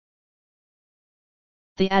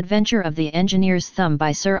The Adventure of the Engineer's Thumb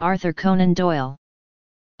by Sir Arthur Conan Doyle.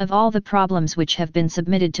 Of all the problems which have been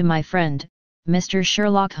submitted to my friend, Mr.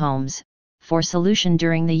 Sherlock Holmes, for solution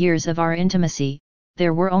during the years of our intimacy,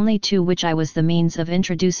 there were only two which I was the means of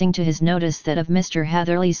introducing to his notice, that of Mr.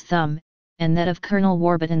 Hatherley's thumb, and that of Colonel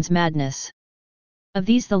Warburton's madness. Of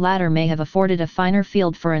these the latter may have afforded a finer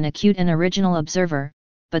field for an acute and original observer,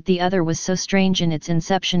 but the other was so strange in its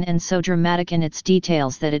inception and so dramatic in its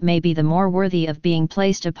details that it may be the more worthy of being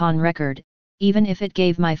placed upon record, even if it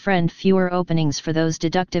gave my friend fewer openings for those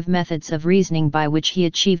deductive methods of reasoning by which he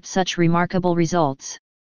achieved such remarkable results.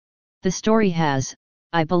 The story has,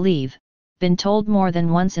 I believe, been told more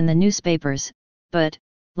than once in the newspapers, but,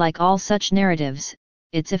 like all such narratives,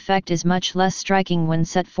 its effect is much less striking when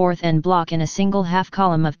set forth en bloc in a single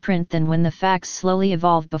half-column of print than when the facts slowly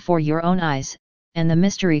evolve before your own eyes, and the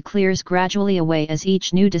mystery clears gradually away as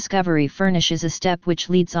each new discovery furnishes a step which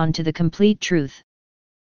leads on to the complete truth.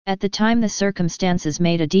 At the time the circumstances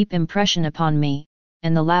made a deep impression upon me,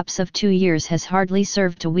 and the lapse of 2 years has hardly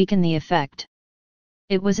served to weaken the effect.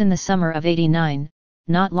 It was in the summer of '89,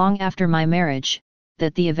 not long after my marriage,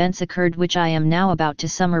 that the events occurred which I am now about to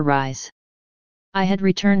summarize. I had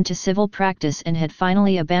returned to civil practice and had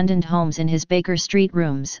finally abandoned Holmes in his Baker Street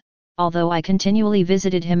rooms, although I continually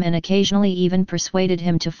visited him and occasionally even persuaded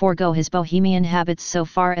him to forego his bohemian habits so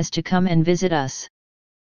far as to come and visit us.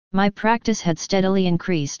 My practice had steadily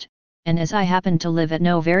increased, and as I happened to live at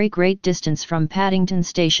no very great distance from Paddington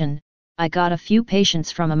Station, I got a few patients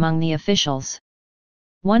from among the officials.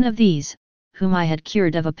 One of these, whom I had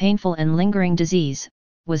cured of a painful and lingering disease,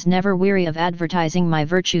 was never weary of advertising my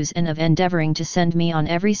virtues and of endeavoring to send me on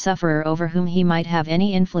every sufferer over whom he might have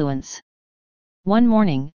any influence. One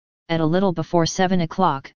morning, at a little before 7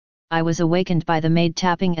 o'clock, I was awakened by the maid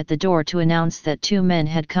tapping at the door to announce that 2 men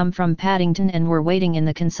had come from Paddington and were waiting in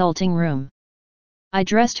the consulting room. I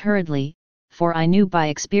dressed hurriedly, for I knew by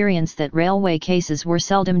experience that railway cases were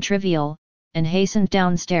seldom trivial, and hastened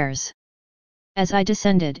downstairs. As I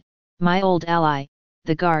descended, my old ally,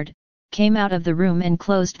 the guard, came out of the room and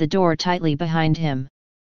closed the door tightly behind him.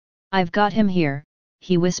 "I've got him here,"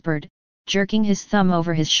 he whispered, jerking his thumb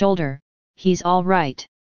over his shoulder. "He's all right."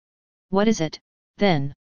 "What is it,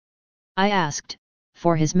 then?" I asked,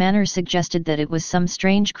 for his manner suggested that it was some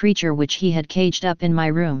strange creature which he had caged up in my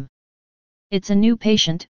room. "It's a new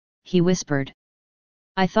patient," he whispered.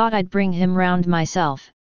 "I thought I'd bring him round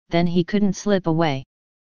myself, then he couldn't slip away.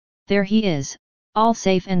 There he is, all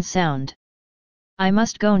safe and sound. I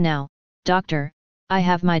must go now, doctor, I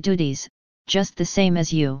have my duties, just the same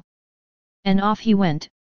as you." And off he went,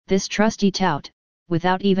 this trusty tout,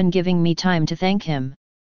 without even giving me time to thank him.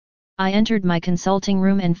 I entered my consulting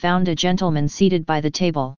room and found a gentleman seated by the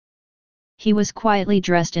table. He was quietly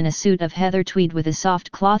dressed in a suit of heather tweed with a soft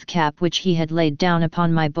cloth cap which he had laid down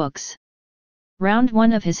upon my books. Round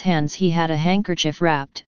one of his hands he had a handkerchief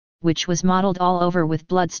wrapped, which was mottled all over with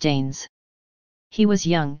bloodstains. He was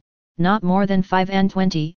young, not more than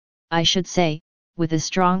 25, I should say, with a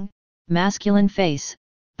strong, masculine face,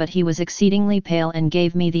 but he was exceedingly pale and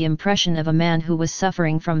gave me the impression of a man who was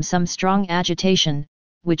suffering from some strong agitation,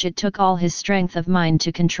 which it took all his strength of mind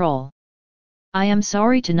to control. "I am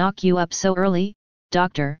sorry to knock you up so early,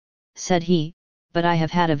 doctor," said he, "but I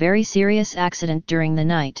have had a very serious accident during the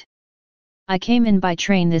night. I came in by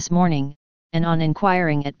train this morning, and on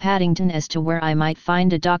inquiring at Paddington as to where I might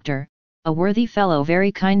find a doctor, a worthy fellow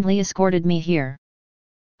very kindly escorted me here.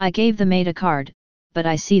 I gave the maid a card, but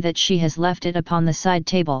I see that she has left it upon the side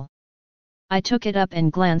table." I took it up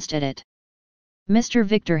and glanced at it. "Mr.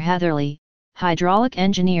 Victor Hatherley, Hydraulic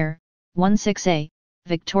Engineer, 16A,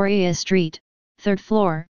 Victoria Street, 3rd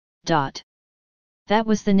floor, . That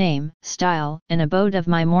was the name, style, and abode of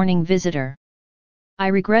my morning visitor. "I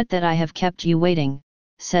regret that I have kept you waiting,"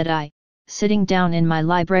 said I, sitting down in my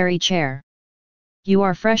library chair. "You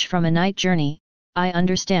are fresh from a night journey, I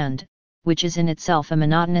understand, which is in itself a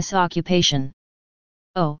monotonous occupation."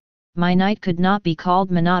 "Oh, my night could not be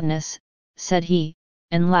called monotonous," said he,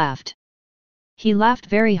 and laughed. He laughed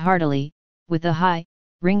very heartily, with a high,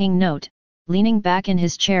 ringing note, leaning back in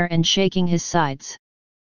his chair and shaking his sides.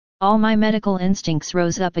 All my medical instincts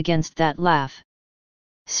rose up against that laugh.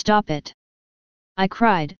 "Stop it!" I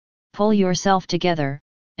cried, "pull yourself together,"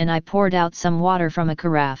 and I poured out some water from a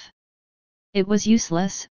carafe. It was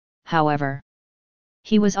useless, however.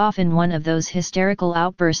 He was often one of those hysterical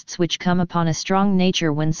outbursts which come upon a strong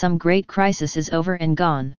nature when some great crisis is over and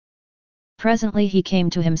gone. Presently he came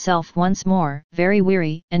to himself once more, very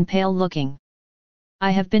weary and pale looking. "I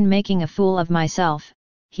have been making a fool of myself,"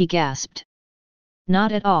 he gasped.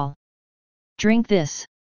 "Not at all. Drink this."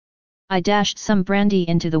 I dashed some brandy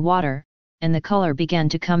into the water, and the color began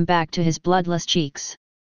to come back to his bloodless cheeks.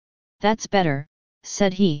 "That's better,"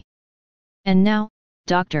 said he. "And now,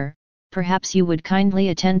 doctor, perhaps you would kindly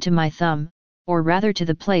attend to my thumb, or rather to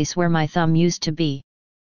the place where my thumb used to be."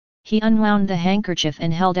 He unwound the handkerchief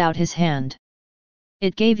and held out his hand.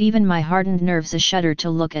 It gave even my hardened nerves a shudder to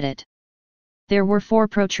look at it. There were 4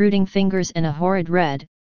 protruding fingers and a horrid red,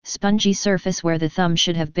 spongy surface where the thumb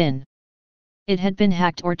should have been. It had been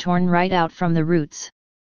hacked or torn right out from the roots.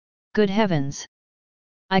 "Good heavens!"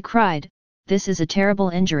 I cried, "this is a terrible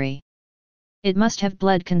injury. It must have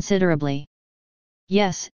bled considerably."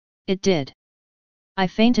 "Yes, it did. I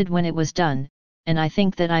fainted when it was done, and I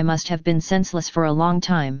think that I must have been senseless for a long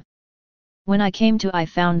time. When I came to, I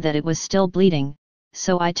found that it was still bleeding,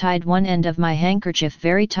 so I tied one end of my handkerchief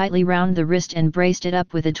very tightly round the wrist and braced it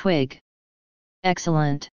up with a twig."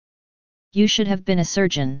 "Excellent. You should have been a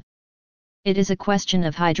surgeon. It is a question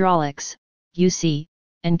of hydraulics, you see,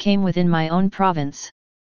 and came within my own province."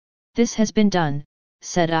 "This has been done,"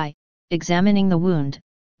 said I, examining the wound,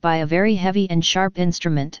 "by a very heavy and sharp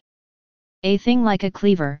instrument." "A thing like a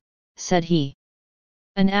cleaver," said he.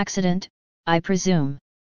 "An accident, I presume?"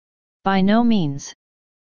 "By no means."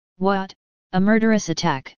 "What, a murderous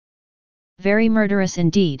attack?" "Very murderous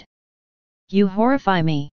indeed." "You horrify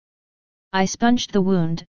me." I sponged the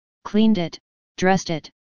wound, cleaned it, dressed it,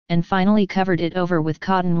 and finally covered it over with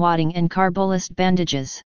cotton wadding and carbolist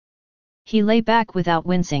bandages. He lay back without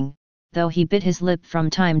wincing, though he bit his lip from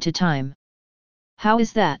time to time. "How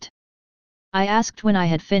is that?" I asked when I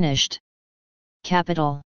had finished.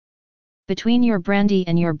 "Capital. Between your brandy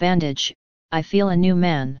and your bandage, I feel a new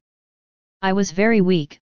man. I was very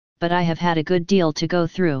weak, but I have had a good deal to go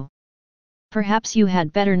through. Perhaps you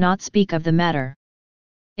had better not speak of the matter.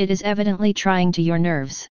 It is evidently trying to your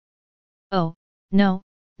nerves." "Oh, no,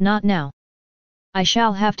 not now. I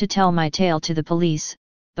shall have to tell my tale to the police,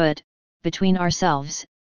 but, between ourselves,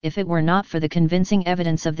 if it were not for the convincing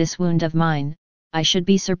evidence of this wound of mine, I should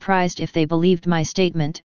be surprised if they believed my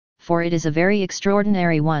statement, for it is a very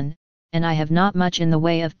extraordinary one, and I have not much in the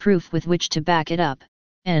way of proof with which to back it up,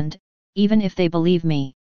 and, even if they believe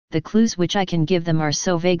me, the clues which I can give them are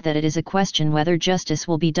so vague that it is a question whether justice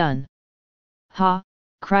will be done." "Ha!"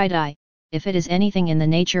 cried I, "if it is anything in the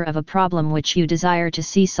nature of a problem which you desire to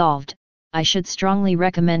see solved, I should strongly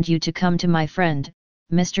recommend you to come to my friend,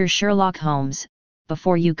 Mr. Sherlock Holmes,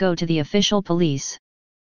 before you go to the official police."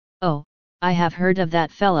 "Oh, I have heard of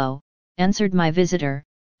that fellow," answered my visitor,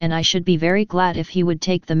 "and I should be very glad if he would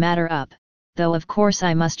take the matter up, though of course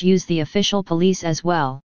I must use the official police as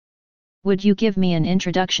well. Would you give me an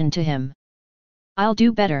introduction to him?" "I'll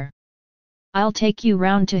do better. I'll take you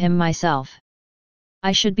round to him myself."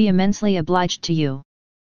 "I should be immensely obliged to you."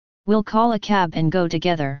 "We'll call a cab and go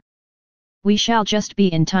together. We shall just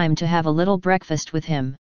be in time to have a little breakfast with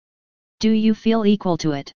him. Do you feel equal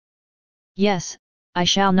to it?" "Yes, I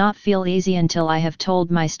shall not feel easy until I have told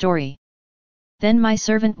my story. Then my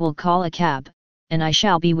servant will call a cab, and I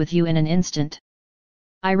shall be with you in an instant."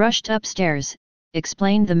 I rushed upstairs,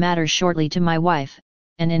 explained the matter shortly to my wife,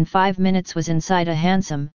 and in 5 minutes was inside a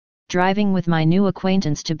hansom, driving with my new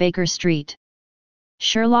acquaintance to Baker Street.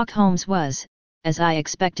 Sherlock Holmes was, as I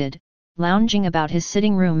expected, lounging about his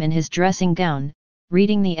sitting room in his dressing gown,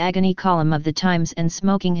 reading the agony column of the Times and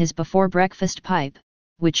smoking his before-breakfast pipe,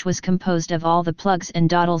 which was composed of all the plugs and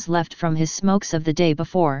dawdles left from his smokes of the day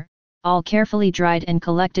before, all carefully dried and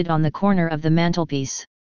collected on the corner of the mantelpiece.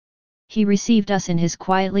 He received us in his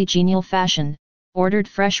quietly genial fashion, ordered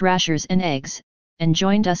fresh rashers and eggs, and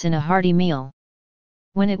joined us in a hearty meal.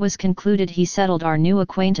 When it was concluded, he settled our new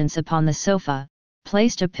acquaintance upon the sofa,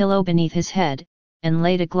 placed a pillow beneath his head, and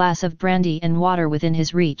laid a glass of brandy and water within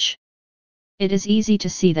his reach. "It is easy to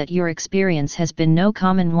see that your experience has been no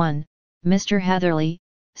common one, Mr. Hatherley,"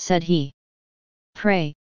 said he.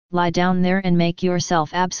 "Pray, lie down there and make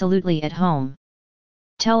yourself absolutely at home.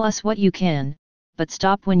 Tell us what you can, but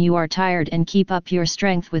stop when you are tired and keep up your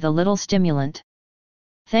strength with a little stimulant."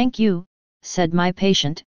 "Thank you," said my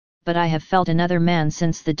patient, "but I have felt another man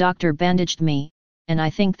since the doctor bandaged me, and I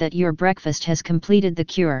think that your breakfast has completed the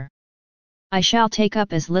cure. I shall take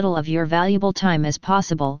up as little of your valuable time as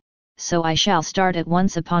possible, so I shall start at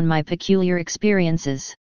once upon my peculiar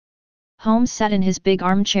experiences." Holmes sat in his big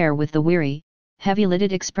armchair with the weary,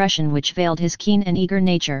 heavy-lidded expression which veiled his keen and eager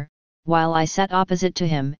nature, while I sat opposite to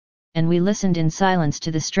him, and we listened in silence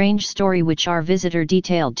to the strange story which our visitor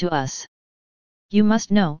detailed to us. "You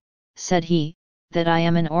must know," said he, "that I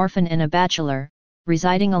am an orphan and a bachelor,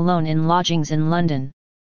 residing alone in lodgings in London.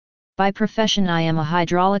 By profession I am a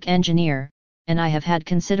hydraulic engineer, and I have had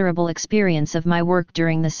considerable experience of my work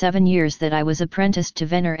during the 7 years that I was apprenticed to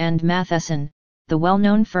Venner and Matheson, the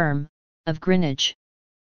well-known firm, of Greenwich.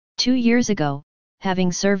 2 years ago,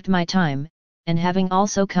 having served my time, and having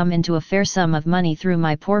also come into a fair sum of money through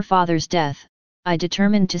my poor father's death, I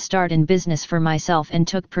determined to start in business for myself and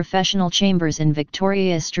took professional chambers in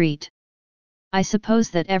Victoria Street. I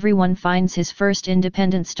suppose that everyone finds his first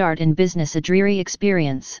independent start in business a dreary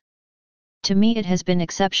experience. To me it has been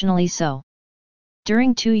exceptionally so.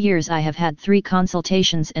 During 2 years I have had 3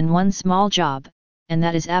 consultations and 1 small job, and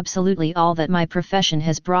that is absolutely all that my profession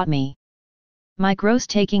has brought me. My gross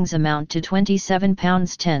takings amount to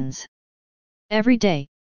 £27.10. Every day,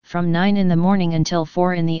 from 9 in the morning until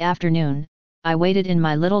 4 in the afternoon, I waited in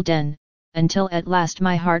my little den, until at last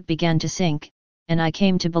my heart began to sink, and I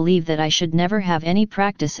came to believe that I should never have any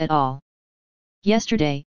practice at all.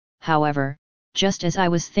 Yesterday, however, just as I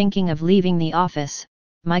was thinking of leaving the office,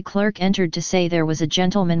 my clerk entered to say there was a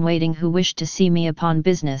gentleman waiting who wished to see me upon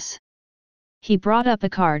business. He brought up a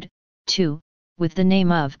card, too, with the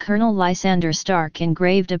name of Colonel Lysander Stark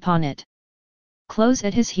engraved upon it. Close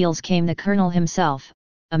at his heels came the colonel himself,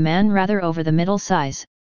 a man rather over the middle size,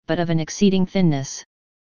 but of an exceeding thinness.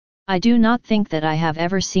 I do not think that I have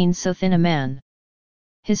ever seen so thin a man.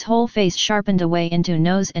 His whole face sharpened away into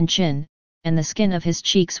nose and chin, and the skin of his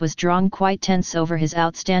cheeks was drawn quite tense over his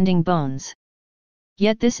outstanding bones.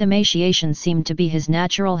 Yet this emaciation seemed to be his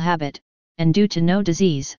natural habit, and due to no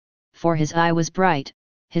disease, for his eye was bright,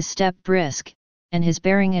 his step brisk, and his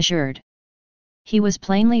bearing assured. He was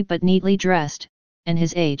plainly but neatly dressed, and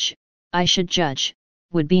his age, I should judge,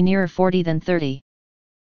 would be nearer 40 than 30.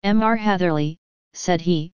 "Mr. Hatherley," said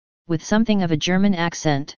he, with something of a German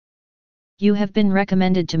accent. "You have been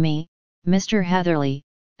recommended to me, Mr. Hatherley,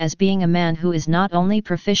 as being a man who is not only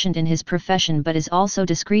proficient in his profession but is also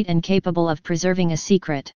discreet and capable of preserving a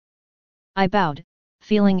secret." I bowed,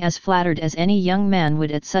 feeling as flattered as any young man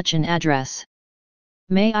would at such an address.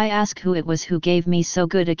 "May I ask who it was who gave me so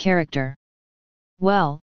good a character?"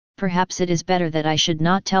 "Well, perhaps it is better that I should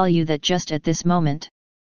not tell you that just at this moment.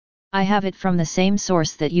 I have it from the same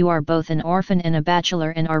source that you are both an orphan and a bachelor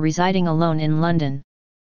and are residing alone in London."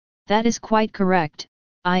 "That is quite correct,"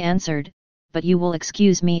 I answered, "but you will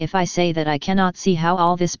excuse me if I say that I cannot see how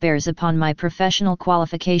all this bears upon my professional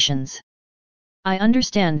qualifications." "I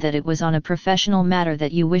understand that it was on a professional matter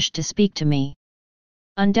that you wished to speak to me."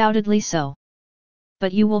 "Undoubtedly so.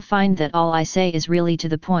 But you will find that all I say is really to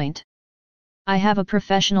the point. I have a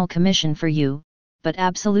professional commission for you, but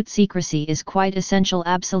absolute secrecy is quite essential.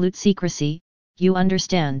 Absolute secrecy, you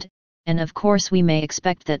understand, and of course we may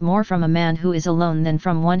expect that more from a man who is alone than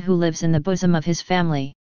from one who lives in the bosom of his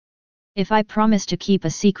family." "If I promise to keep a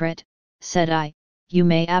secret," said I, "you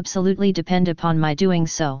may absolutely depend upon my doing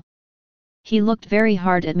so." He looked very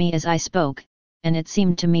hard at me as I spoke, and it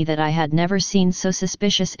seemed to me that I had never seen so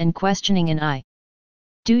suspicious and questioning an eye.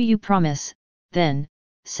 "Do you promise, then?"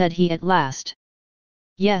 said he at last.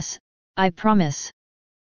 "Yes, I promise."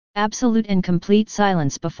 "Absolute and complete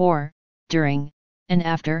silence before, during, and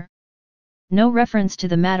after? No reference to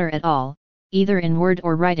the matter at all, either in word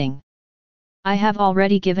or writing?" "I have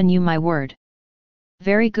already given you my word."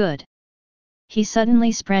 "Very good." He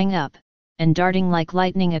suddenly sprang up, and darting like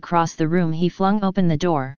lightning across the room he flung open the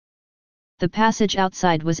door. The passage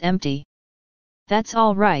outside was empty. "That's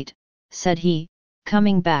all right," said he,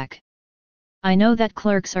 coming back. "I know that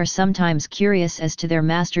clerks are sometimes curious as to their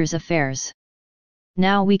master's affairs.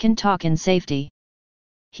 Now we can talk in safety."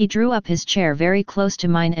 He drew up his chair very close to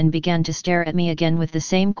mine and began to stare at me again with the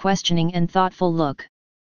same questioning and thoughtful look.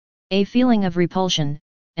 A feeling of repulsion,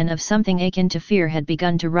 and of something akin to fear had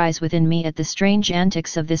begun to rise within me at the strange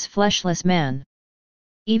antics of this fleshless man.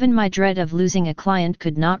 Even my dread of losing a client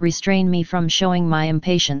could not restrain me from showing my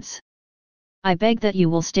impatience. "I beg that you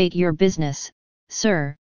will state your business,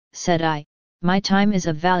 sir," said I, "my time is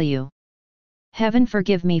of value." Heaven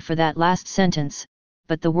forgive me for that last sentence,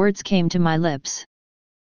 but the words came to my lips.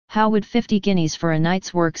 "How would 50 guineas for a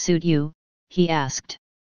night's work suit you?" he asked.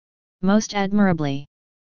 "Most admirably.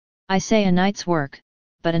 I say a night's work,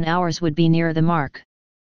 but an hour's would be near the mark.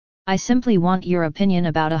 I simply want your opinion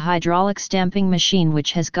about a hydraulic stamping machine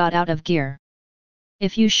which has got out of gear.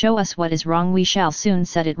 If you show us what is wrong we shall soon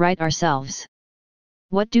set it right ourselves.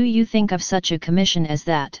 What do you think of such a commission as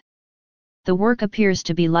that? The work appears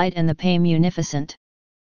to be light and the pay munificent."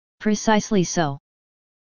 "Precisely so.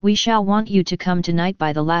 We shall want you to come tonight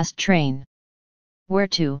by the last train." "Where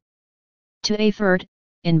to?" "To Ayford,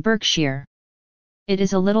 in Berkshire. It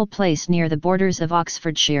is a little place near the borders of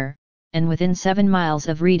Oxfordshire, and within 7 miles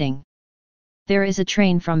of Reading. There is a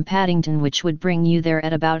train from Paddington which would bring you there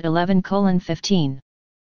at about 11:15.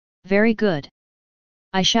 "Very good.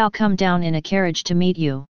 I shall come down in a carriage to meet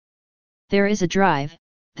you." "There is a drive,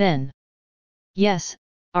 then?" "Yes,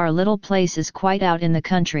 Our little place is quite out in the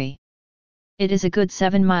country. It is a good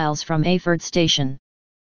 7 miles from Ayford station.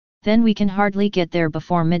 Then we can hardly get there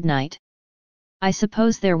before midnight. I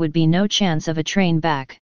suppose there would be no chance of a train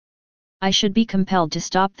back. I should be compelled to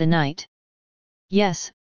stop the night.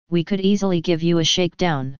 Yes, we could easily give you a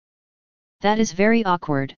shakedown. That is very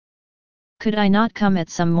awkward. Could I not come at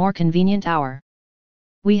some more convenient hour?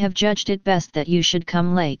 We have judged it best that you should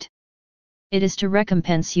come late. It is to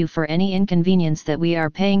recompense you for any inconvenience that we are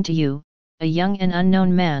paying to you, a young and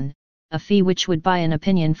unknown man, a fee which would buy an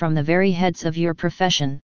opinion from the very heads of your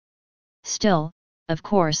profession. Still, of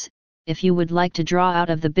course, if you would like to draw out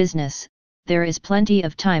of the business, there is plenty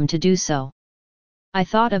of time to do so. I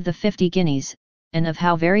thought of the 50 guineas, and of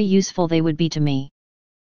how very useful they would be to me.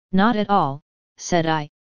 Not at all, said I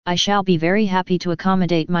shall be very happy to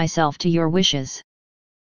accommodate myself to your wishes.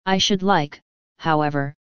 I should like,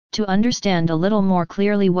 however, to understand a little more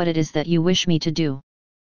clearly what it is that you wish me to do.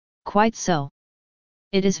 Quite so.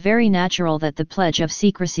 It is very natural that the pledge of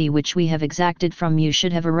secrecy which we have exacted from you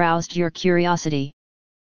should have aroused your curiosity.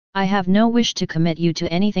 I have no wish to commit you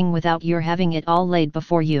to anything without your having it all laid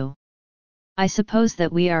before you. I suppose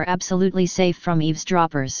that we are absolutely safe from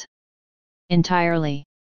eavesdroppers. Entirely.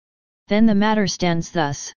 Then the matter stands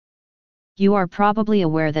thus. You are probably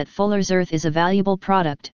aware that Fuller's earth is a valuable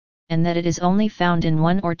product, and that it is only found in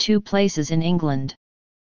 1 or 2 places in England.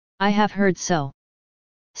 I have heard so.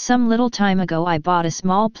 Some little time ago I bought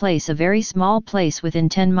a very small place within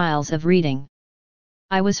 10 miles of Reading.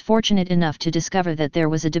 I was fortunate enough to discover that there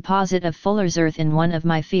was a deposit of Fuller's earth in one of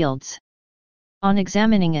my fields. On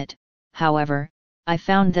examining it, however, I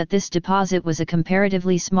found that this deposit was a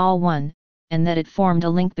comparatively small one, and that it formed a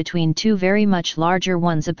link between 2 very much larger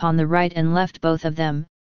ones upon the right and left, both of them,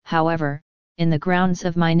 however, in the grounds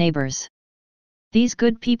of my neighbors. These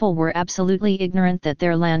good people were absolutely ignorant that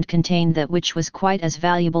their land contained that which was quite as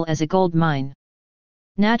valuable as a gold mine.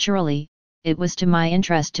 Naturally, it was to my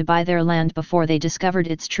interest to buy their land before they discovered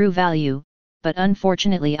its true value, but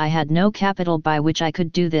unfortunately I had no capital by which I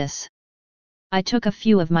could do this. I took a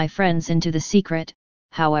few of my friends into the secret,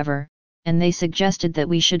 however, and they suggested that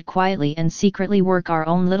we should quietly and secretly work our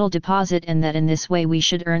own little deposit, and that in this way we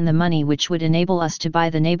should earn the money which would enable us to buy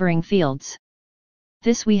the neighboring fields.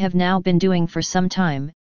 This we have now been doing for some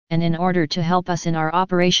time, and in order to help us in our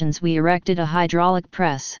operations we erected a hydraulic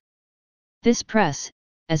press. This press,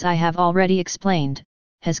 as I have already explained,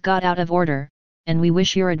 has got out of order, and we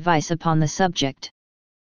wish your advice upon the subject.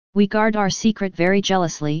 We guard our secret very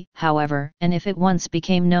jealously, however, and if it once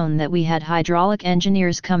became known that we had hydraulic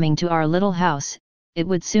engineers coming to our little house, it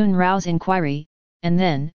would soon rouse inquiry, and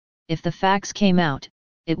then, if the facts came out,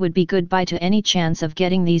 it would be goodbye to any chance of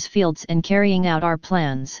getting these fields and carrying out our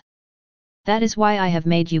plans. That is why I have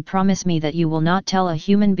made you promise me that you will not tell a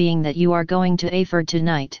human being that you are going to Ayford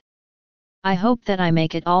tonight. I hope that I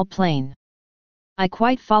make it all plain. I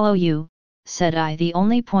quite follow you, said I. The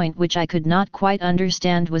only point which I could not quite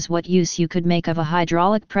understand was what use you could make of a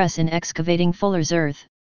hydraulic press in excavating Fuller's earth,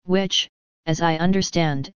 which, as I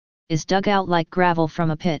understand, is dug out like gravel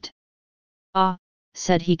from a pit. Ah,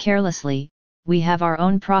 said he carelessly, we have our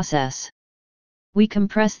own process. We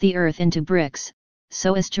compress the earth into bricks,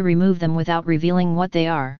 so as to remove them without revealing what they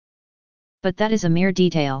are. But that is a mere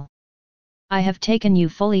detail. I have taken you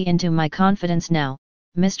fully into my confidence now,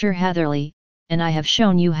 Mr. Hatherley, and I have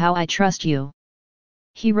shown you how I trust you.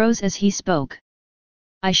 He rose as he spoke.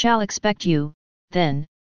 I shall expect you, then,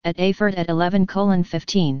 at Ayford at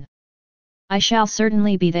 11:15. I shall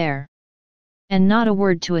certainly be there. And not a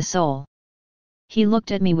word to a soul. He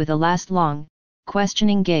looked at me with a last long,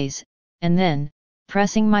 questioning gaze, and then,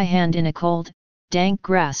 pressing my hand in a cold, dank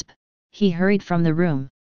grasp, he hurried from the room.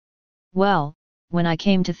 Well, when I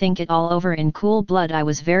came to think it all over in cool blood, I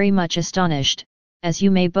was very much astonished, as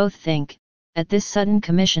you may both think, at this sudden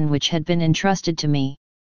commission which had been entrusted to me.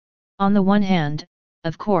 On the one hand,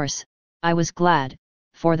 of course, I was glad,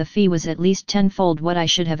 for the fee was at least tenfold what I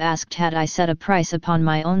should have asked had I set a price upon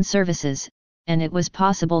my own services, and it was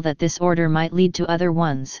possible that this order might lead to other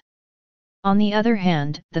ones. On the other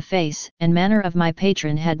hand, the face and manner of my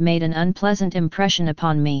patron had made an unpleasant impression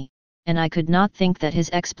upon me, and I could not think that his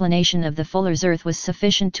explanation of the Fuller's earth was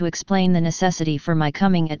sufficient to explain the necessity for my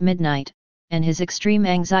coming at midnight, and his extreme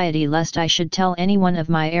anxiety lest I should tell anyone of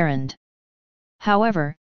my errand.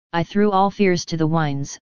 However, I threw all fears to the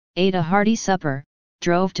winds, ate a hearty supper,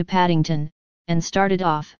 drove to Paddington, and started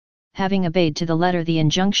off, having obeyed to the letter the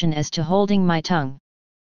injunction as to holding my tongue.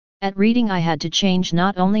 At Reading I had to change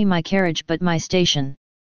not only my carriage but my station.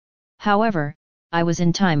 However, I was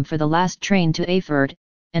in time for the last train to Ayford,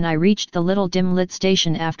 and I reached the little dim-lit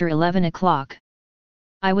station after 11 o'clock.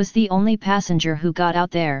 I was the only passenger who got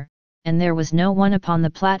out there, and there was no one upon the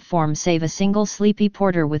platform save a single sleepy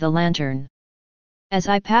porter with a lantern. As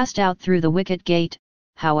I passed out through the wicket gate,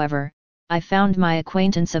 however, I found my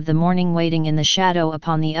acquaintance of the morning waiting in the shadow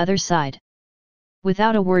upon the other side.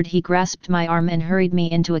 Without a word he grasped my arm and hurried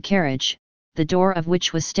me into a carriage, the door of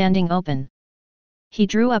which was standing open. He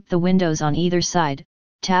drew up the windows on either side,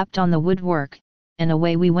 tapped on the woodwork, and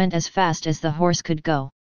away we went as fast as the horse could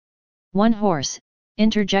go. "One horse,"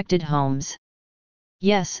 interjected Holmes.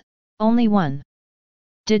 "Yes, only one."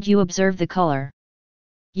 "Did you observe the color?"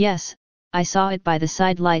 "Yes, I saw it by the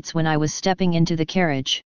side lights when I was stepping into the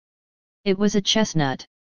carriage." "It was a chestnut.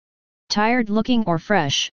 Tired looking or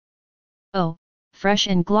fresh?" "Oh, fresh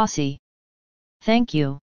and glossy." "Thank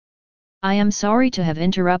you. I am sorry to have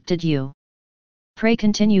interrupted you. Pray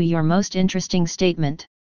continue your most interesting statement."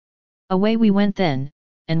 Away we went then,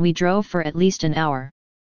 and we drove for at least an hour.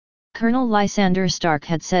 Colonel Lysander Stark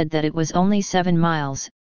had said that it was only 7 miles,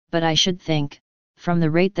 but I should think, from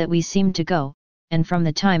the rate that we seemed to go, and from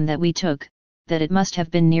the time that we took, that it must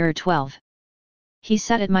have been nearer 12. He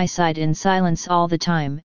sat at my side in silence all the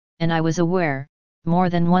time, and I was aware, more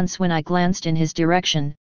than once when I glanced in his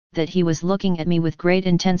direction, that he was looking at me with great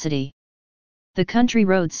intensity. The country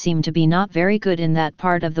roads seemed to be not very good in that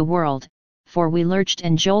part of the world, for we lurched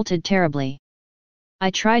and jolted terribly. I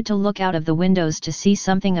tried to look out of the windows to see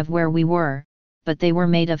something of where we were, but they were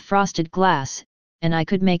made of frosted glass, and I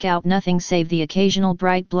could make out nothing save the occasional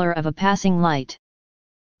bright blur of a passing light.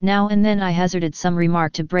 Now and then I hazarded some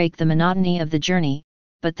remark to break the monotony of the journey,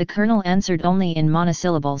 but the colonel answered only in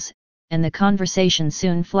monosyllables, and the conversation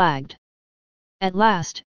soon flagged. At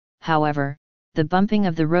last, however, the bumping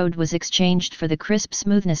of the road was exchanged for the crisp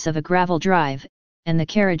smoothness of a gravel drive, and the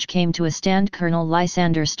carriage came to a stand. Colonel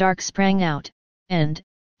Lysander Stark sprang out, and,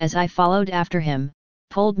 as I followed after him,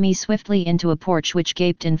 pulled me swiftly into a porch which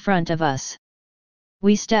gaped in front of us.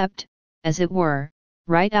 We stepped, as it were,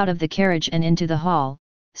 right out of the carriage and into the hall,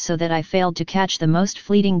 so that I failed to catch the most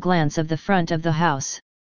fleeting glance of the front of the house.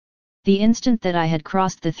 The instant that I had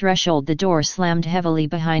crossed the threshold the door slammed heavily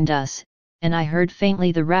behind us, and I heard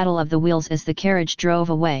faintly the rattle of the wheels as the carriage drove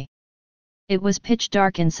away. It was pitch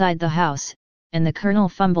dark inside the house, and the colonel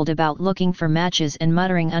fumbled about looking for matches and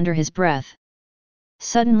muttering under his breath.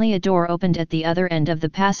 Suddenly a door opened at the other end of the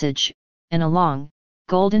passage, and a long,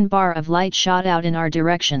 golden bar of light shot out in our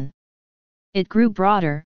direction. It grew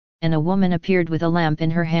broader, and a woman appeared with a lamp in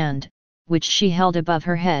her hand, which she held above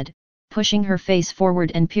her head, pushing her face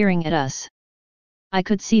forward and peering at us. I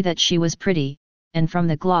could see that she was pretty, and from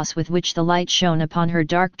the gloss with which the light shone upon her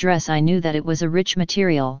dark dress I knew that it was a rich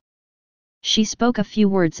material. She spoke a few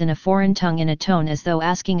words in a foreign tongue in a tone as though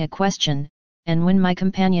asking a question, and when my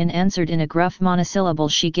companion answered in a gruff monosyllable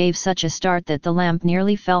she gave such a start that the lamp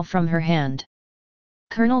nearly fell from her hand.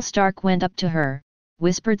 Colonel Stark went up to her,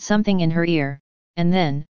 whispered something in her ear, and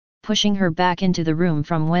then, pushing her back into the room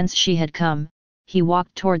from whence she had come, he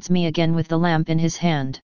walked towards me again with the lamp in his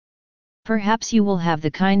hand. "Perhaps you will have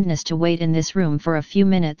the kindness to wait in this room for a few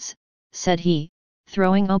minutes," said he,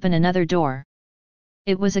 throwing open another door.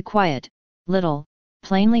 It was a quiet, little,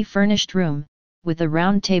 plainly furnished room, with a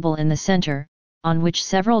round table in the center, on which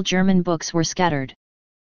several German books were scattered.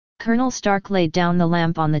 Colonel Stark laid down the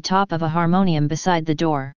lamp on the top of a harmonium beside the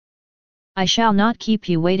door. "I shall not keep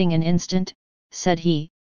you waiting an instant," said he,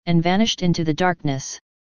 and vanished into the darkness.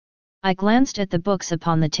 I glanced at the books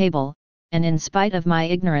upon the table, and in spite of my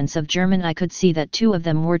ignorance of German I could see that 2 of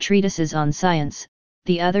them were treatises on science,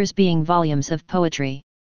 the others being volumes of poetry.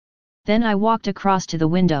 Then I walked across to the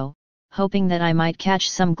window, hoping that I might catch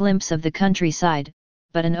some glimpse of the countryside,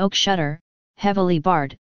 but an oak shutter, heavily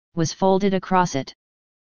barred, was folded across it.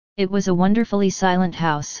 It was a wonderfully silent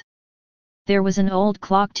house. There was an old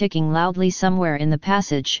clock ticking loudly somewhere in the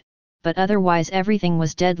passage, but otherwise everything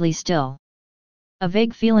was deadly still. A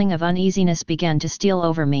vague feeling of uneasiness began to steal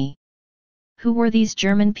over me. Who were these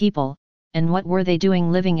German people, and what were they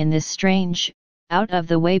doing living in this strange,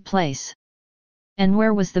 out-of-the-way place? And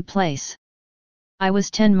where was the place? I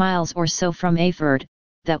was 10 miles or so from Eyford,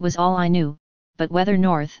 that was all I knew, but whether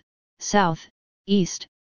north, south, east,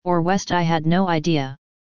 or west I had no idea.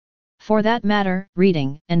 For that matter,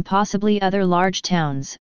 Reading, and possibly other large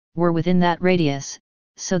towns, were within that radius,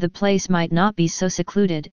 so the place might not be so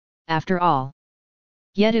secluded, after all.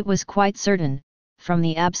 Yet it was quite certain, from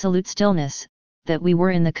the absolute stillness, that we were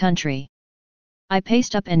in the country. I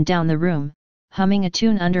paced up and down the room, humming a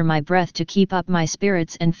tune under my breath to keep up my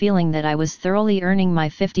spirits and feeling that I was thoroughly earning my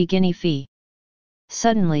 50-guinea fee.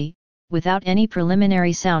 Suddenly, without any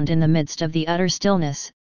preliminary sound in the midst of the utter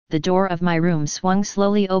stillness, the door of my room swung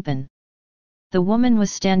slowly open. The woman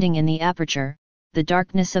was standing in the aperture, the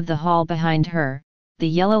darkness of the hall behind her, the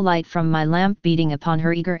yellow light from my lamp beating upon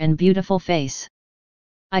her eager and beautiful face.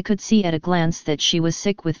 I could see at a glance that she was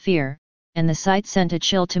sick with fear, and the sight sent a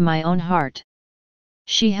chill to my own heart.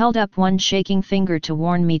 She held up one shaking finger to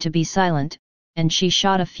warn me to be silent, and she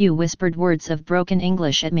shot a few whispered words of broken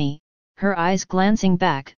English at me, her eyes glancing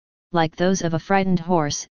back, like those of a frightened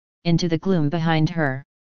horse, into the gloom behind her.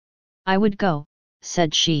 "I would go,"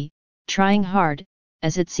 said she, trying hard,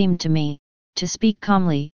 as it seemed to me, to speak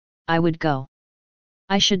calmly. "I would go.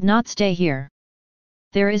 I should not stay here.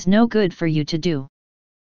 There is no good for you to do."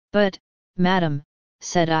 "But, madam,"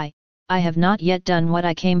 said I have not yet done what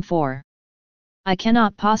I came for. I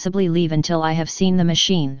cannot possibly leave until I have seen the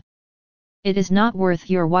machine." "It is not worth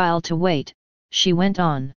your while to wait," she went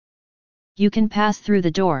on. "You can pass through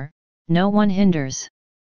the door, no one hinders."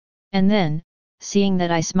 And then, seeing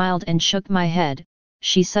that I smiled and shook my head,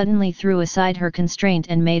 she suddenly threw aside her constraint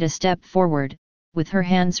and made a step forward, with her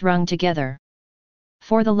hands wrung together.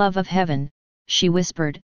 "For the love of heaven," she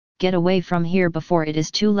whispered, "get away from here before it is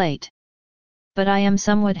too late." But I am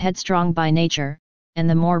somewhat headstrong by nature, and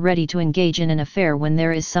the more ready to engage in an affair when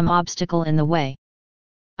there is some obstacle in the way.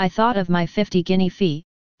 I thought of my 50-guinea fee,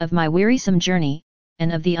 of my wearisome journey,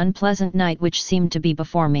 and of the unpleasant night which seemed to be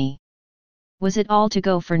before me. Was it all to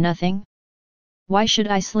go for nothing? Why should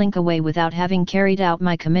I slink away without having carried out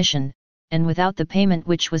my commission, and without the payment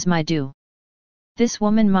which was my due? This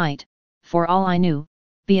woman might, for all I knew,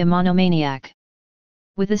 be a monomaniac.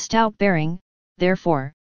 With a stout bearing,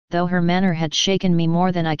 therefore, though her manner had shaken me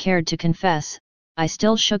more than I cared to confess, I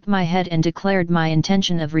still shook my head and declared my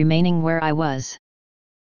intention of remaining where I was.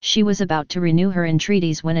 She was about to renew her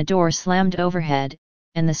entreaties when a door slammed overhead,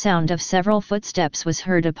 and the sound of several footsteps was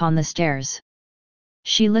heard upon the stairs.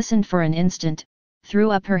 She listened for an instant,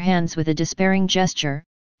 threw up her hands with a despairing gesture,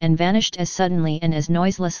 and vanished as suddenly and as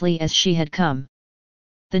noiselessly as she had come.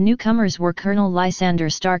 The newcomers were Colonel Lysander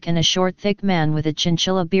Stark and a short thick man with a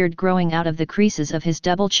chinchilla beard growing out of the creases of his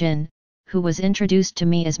double chin, who was introduced to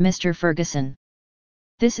me as Mr. Ferguson.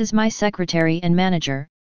 "This is my secretary and manager,"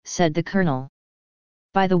 said the colonel.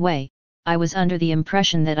 "By the way, I was under the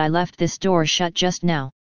impression that I left this door shut just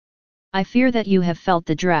now. I fear that you have felt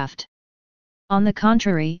the draught." "On the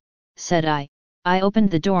contrary," said I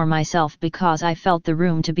opened the door myself because I felt the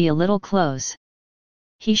room to be a little close.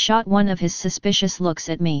 He shot one of his suspicious looks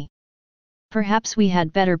at me. "Perhaps we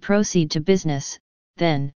had better proceed to business,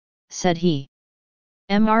 then," said he.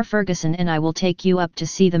 "Mr. Ferguson and I will take you up to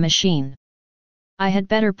see the machine. I had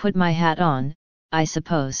better put my hat on, I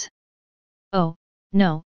suppose." "Oh,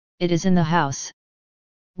 no, it is in the house."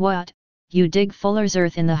 "What, you dig fuller's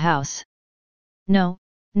earth in the house?" "No,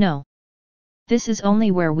 no. This is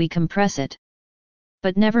only where we compress it.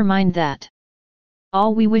 But never mind that.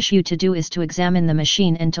 All we wish you to do is to examine the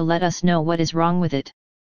machine and to let us know what is wrong with it."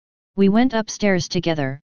 We went upstairs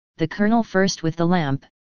together, the colonel first with the lamp,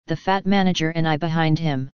 the fat manager and I behind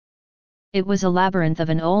him. It was a labyrinth of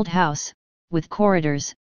an old house, with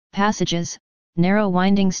corridors, passages, narrow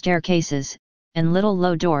winding staircases, and little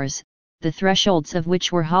low doors, the thresholds of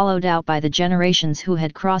which were hollowed out by the generations who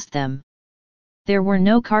had crossed them. There were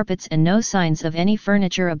no carpets and no signs of any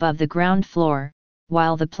furniture above the ground floor,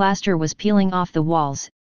 while the plaster was peeling off the walls,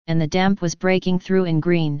 and the damp was breaking through in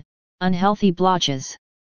green, unhealthy blotches.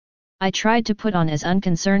 I tried to put on as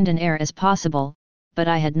unconcerned an air as possible, but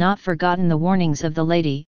I had not forgotten the warnings of the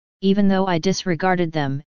lady, even though I disregarded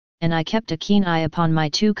them, and I kept a keen eye upon my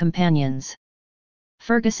two companions.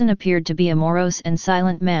 Ferguson appeared to be a morose and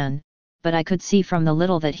silent man, but I could see from the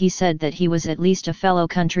little that he said that he was at least a fellow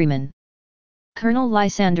countryman. Colonel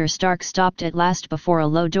Lysander Stark stopped at last before a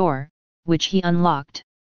low door, which he unlocked.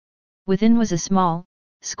 Within was a small,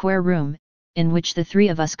 square room, in which the three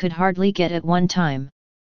of us could hardly get at one time.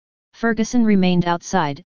 Ferguson remained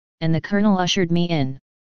outside, and the colonel ushered me in.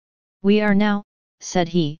 "We are now," said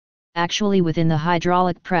he, "actually within the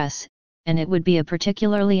hydraulic press, and it would be a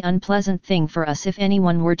particularly unpleasant thing for us if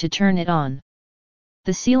anyone were to turn it on.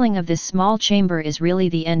 The ceiling of this small chamber is really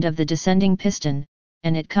the end of the descending piston,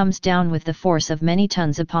 and it comes down with the force of many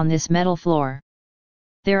tons upon this metal floor.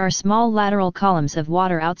 There are small lateral columns of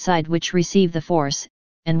water outside which receive the force,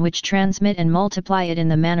 and which transmit and multiply it in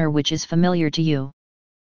the manner which is familiar to you.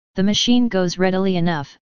 The machine goes readily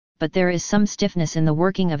enough, but there is some stiffness in the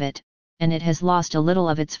working of it, and it has lost a little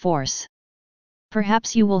of its force.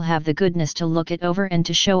 Perhaps you will have the goodness to look it over and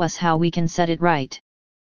to show us how we can set it right."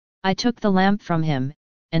 I took the lamp from him,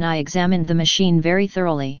 and I examined the machine very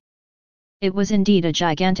thoroughly. It was indeed a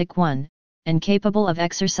gigantic one, and capable of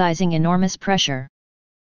exercising enormous pressure.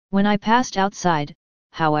 When I passed outside,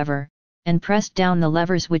 however, and pressed down the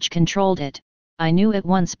levers which controlled it, I knew at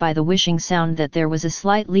once by the whooshing sound that there was a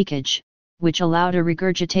slight leakage, which allowed a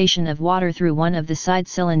regurgitation of water through one of the side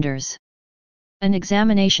cylinders. An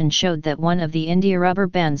examination showed that one of the India rubber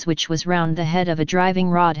bands which was round the head of a driving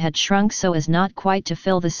rod had shrunk so as not quite to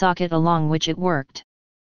fill the socket along which it worked.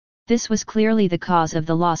 This was clearly the cause of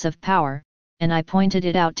the loss of power, and I pointed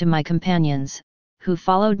it out to my companions, who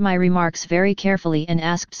followed my remarks very carefully and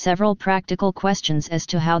asked several practical questions as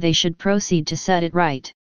to how they should proceed to set it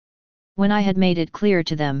right. When I had made it clear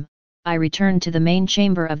to them, I returned to the main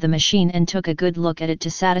chamber of the machine and took a good look at it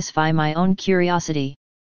to satisfy my own curiosity.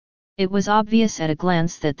 It was obvious at a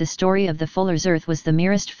glance that the story of the fuller's earth was the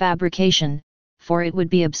merest fabrication, for it would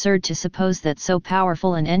be absurd to suppose that so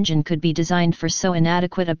powerful an engine could be designed for so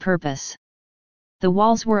inadequate a purpose. The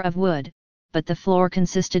walls were of wood, but the floor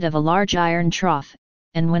consisted of a large iron trough,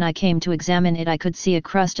 and when I came to examine it I could see a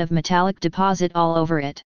crust of metallic deposit all over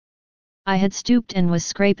it. I had stooped and was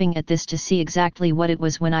scraping at this to see exactly what it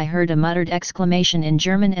was when I heard a muttered exclamation in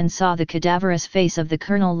German and saw the cadaverous face of the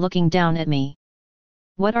colonel looking down at me.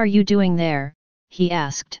 "What are you doing there?" he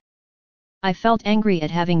asked. I felt angry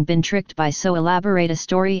at having been tricked by so elaborate a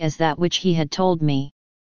story as that which he had told me.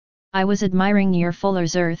 "I was admiring your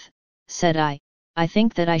fuller's earth," said I. "I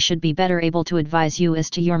think that I should be better able to advise you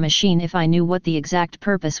as to your machine if I knew what the exact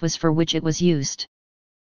purpose was for which it was used."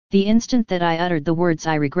 The instant that I uttered the words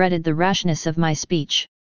I regretted the rashness of my speech.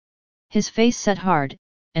 His face set hard,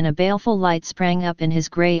 and a baleful light sprang up in his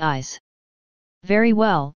grey eyes. "Very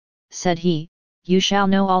well," said he, "you shall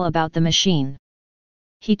know all about the machine."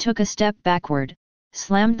 He took a step backward,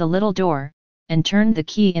 slammed the little door, and turned the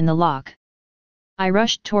key in the lock. I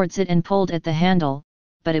rushed towards it and pulled at the handle,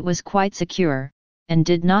 but it was quite secure, and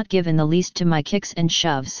did not give in the least to my kicks and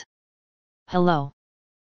shoves. "Hello!"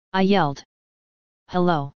 I yelled.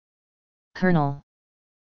 "Hello! Colonel!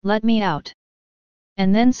 Let me out!"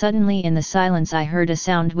 And then suddenly in the silence I heard a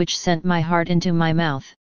sound which sent my heart into my mouth.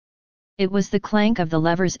 It was the clank of the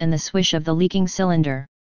levers and the swish of the leaking cylinder.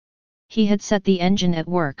 He had set the engine at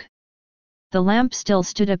work. The lamp still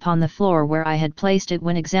stood upon the floor where I had placed it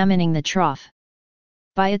when examining the trough.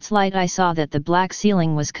 By its light I saw that the black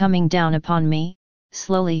ceiling was coming down upon me,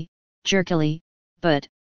 slowly, jerkily, but,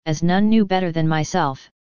 as none knew better than myself,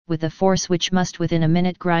 with a force which must within a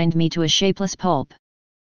minute grind me to a shapeless pulp.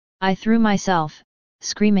 I threw myself,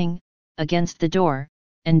 screaming, against the door,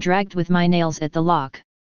 and dragged with my nails at the lock.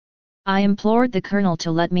 I implored the colonel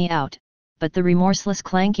to let me out, but the remorseless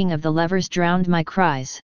clanking of the levers drowned my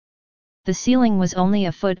cries. The ceiling was only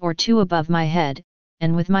a foot or two above my head,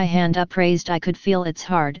 and with my hand upraised I could feel its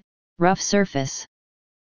hard, rough surface.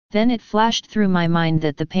 Then it flashed through my mind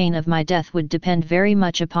that the pain of my death would depend very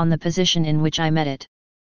much upon the position in which I met it.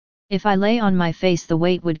 If I lay on my face the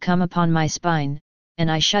weight would come upon my spine, and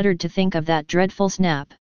I shuddered to think of that dreadful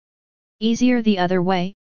snap. Easier the other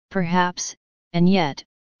way, perhaps, and yet,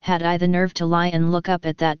 had I the nerve to lie and look up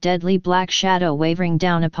at that deadly black shadow wavering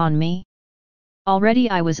down upon me? Already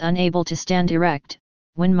I was unable to stand erect,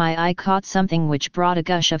 when my eye caught something which brought a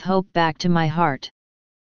gush of hope back to my heart.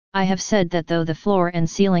 I have said that though the floor and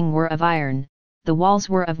ceiling were of iron, the walls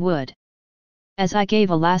were of wood. As I gave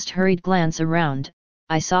a last hurried glance around,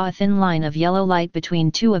 I saw a thin line of yellow light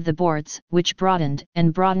between two of the boards, which broadened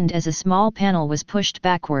and broadened as a small panel was pushed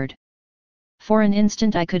backward. For an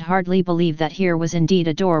instant I could hardly believe that here was indeed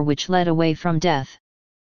a door which led away from death.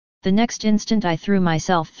 The next instant I threw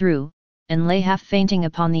myself through, and lay half fainting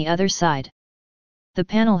upon the other side. The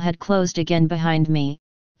panel had closed again behind me,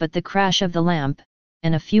 but the crash of the lamp,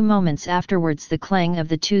 and a few moments afterwards the clang of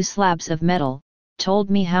the two slabs of metal, told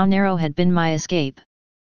me how narrow had been my escape.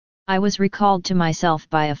 I was recalled to myself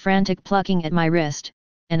by a frantic plucking at my wrist,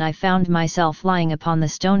 and I found myself lying upon the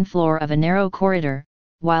stone floor of a narrow corridor,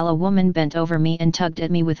 while a woman bent over me and tugged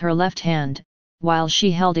at me with her left hand, while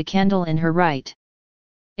she held a candle in her right.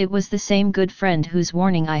 It was the same good friend whose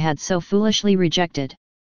warning I had so foolishly rejected.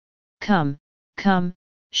 "Come, come,"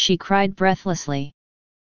 she cried breathlessly.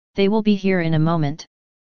 "They will be here in a moment.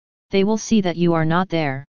 They will see that you are not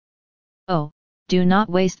there. Oh, do not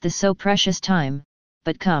waste the so precious time,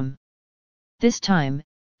 but come." This time,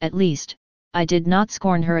 at least, I did not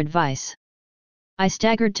scorn her advice. I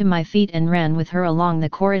staggered to my feet and ran with her along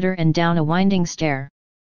the corridor and down a winding stair.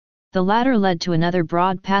 The ladder led to another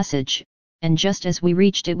broad passage, and just as we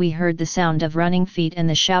reached it we heard the sound of running feet and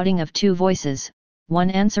the shouting of two voices,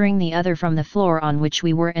 one answering the other from the floor on which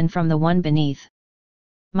we were and from the one beneath.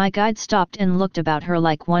 My guide stopped and looked about her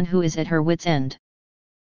like one who is at her wit's end.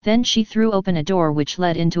 Then she threw open a door which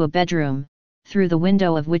led into a bedroom, through the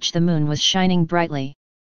window of which the moon was shining brightly.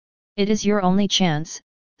 "It is your only chance,"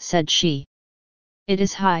 said she. "It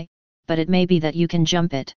is high, but it may be that you can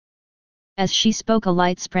jump it." As she spoke, a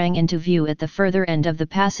light sprang into view at the further end of the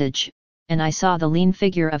passage, and I saw the lean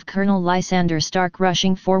figure of Colonel Lysander Stark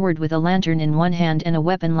rushing forward with a lantern in one hand and a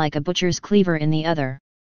weapon like a butcher's cleaver in the other.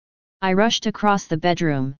 I rushed across the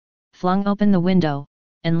bedroom, flung open the window,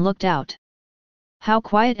 and looked out. How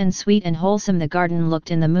quiet and sweet and wholesome the garden looked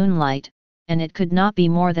in the moonlight, and it could not be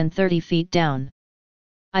more than 30 feet down.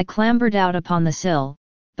 I clambered out upon the sill,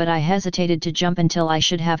 but I hesitated to jump until I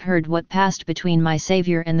should have heard what passed between my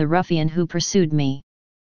saviour and the ruffian who pursued me.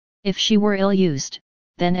 If she were ill-used,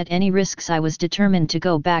 then at any risks I was determined to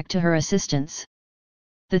go back to her assistance.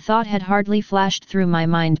 The thought had hardly flashed through my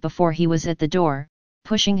mind before he was at the door,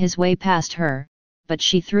 pushing his way past her, but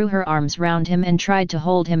she threw her arms round him and tried to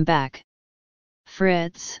hold him back.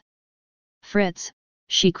 "Fritz! Fritz!"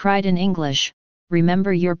 she cried in English,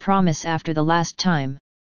 "remember your promise after the last time.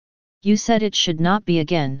 You said it should not be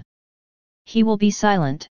again. He will be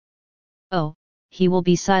silent. Oh, he will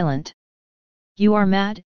be silent. You are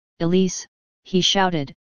mad, Elise," he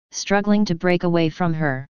shouted, struggling to break away from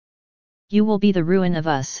her. "You will be the ruin of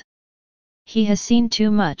us. He has seen too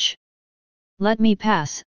much. Let me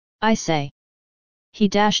pass, I say." He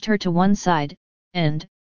dashed her to one side, and,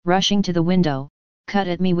 rushing to the window, cut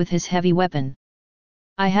at me with his heavy weapon.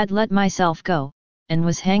 I had let myself go, and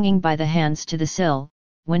was hanging by the hands to the sill,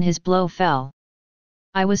 when his blow fell.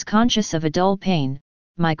 I was conscious of a dull pain,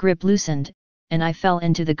 my grip loosened, and I fell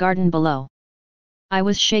into the garden below. I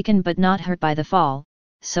was shaken but not hurt by the fall,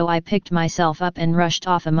 so I picked myself up and rushed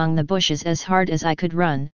off among the bushes as hard as I could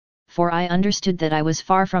run, for I understood that I was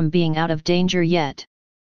far from being out of danger yet.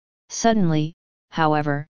 Suddenly,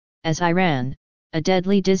 however, as I ran, a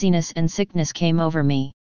deadly dizziness and sickness came over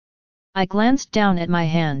me. I glanced down at my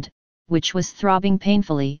hand, which was throbbing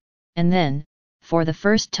painfully, and then, for the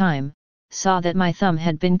first time, saw that my thumb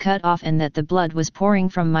had been cut off and that the blood was pouring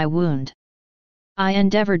from my wound. I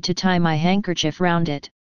endeavoured to tie my handkerchief round it,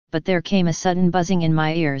 but there came a sudden buzzing in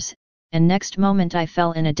my ears, and next moment I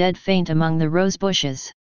fell in a dead faint among the rose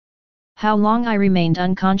bushes. How long I remained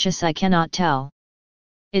unconscious I cannot tell.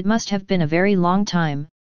 It must have been a very long time,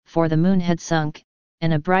 for the moon had sunk,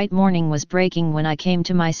 and a bright morning was breaking when I came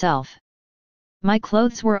to myself. My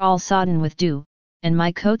clothes were all sodden with dew, and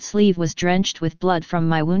my coat sleeve was drenched with blood from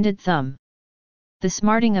my wounded thumb. The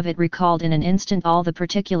smarting of it recalled in an instant all the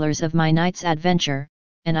particulars of my night's adventure,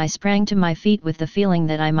 and I sprang to my feet with the feeling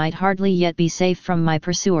that I might hardly yet be safe from my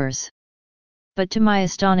pursuers. But to my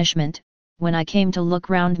astonishment, when I came to look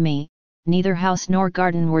round me, neither house nor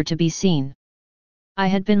garden were to be seen. I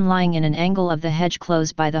had been lying in an angle of the hedge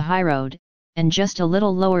close by the highroad, and just a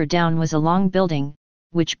little lower down was a long building,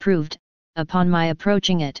 which proved, upon my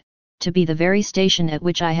approaching it, to be the very station at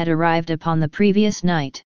which I had arrived upon the previous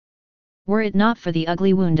night. Were it not for the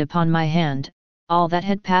ugly wound upon my hand, all that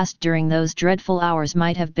had passed during those dreadful hours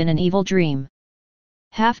might have been an evil dream.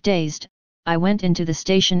 Half dazed, I went into the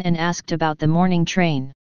station and asked about the morning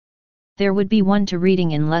train. There would be one to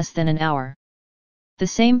Reading in less than an hour. The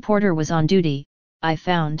same porter was on duty, I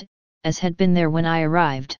found, as had been there when I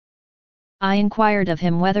arrived. I inquired of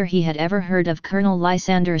him whether he had ever heard of Colonel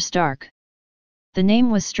Lysander Stark. The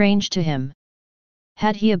name was strange to him.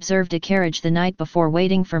 Had he observed a carriage the night before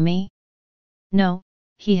waiting for me? No,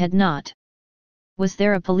 he had not. Was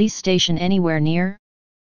there a police station anywhere near?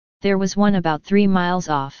 There was one about 3 miles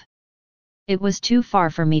off. It was too far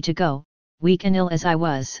for me to go, weak and ill as I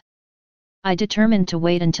was. I determined to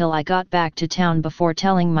wait until I got back to town before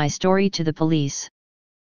telling my story to the police.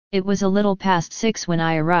 It was a little past 6 when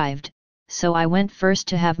I arrived, so I went first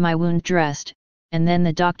to have my wound dressed, and then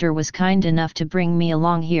the doctor was kind enough to bring me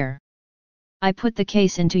along here. I put the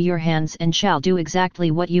case into your hands and shall do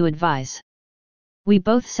exactly what you advise." We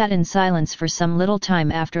both sat in silence for some little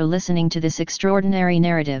time after listening to this extraordinary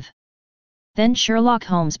narrative. Then Sherlock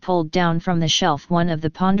Holmes pulled down from the shelf one of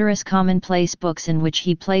the ponderous commonplace books in which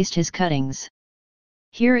he placed his cuttings.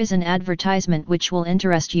 "Here is an advertisement which will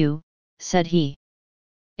interest you," said he.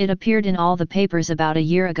 "It appeared in all the papers about a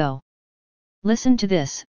year ago. Listen to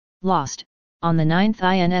this: lost, on the 9th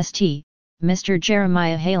inst, Mr.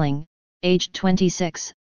 Jeremiah Hailing, aged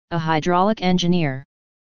 26, a hydraulic engineer.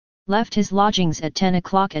 Left his lodgings at 10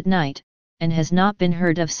 o'clock at night, and has not been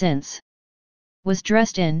heard of since. Was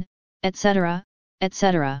dressed in, etc.,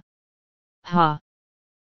 etc. Ha!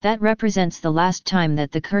 That represents the last time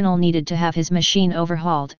that the Colonel needed to have his machine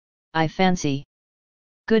overhauled, I fancy."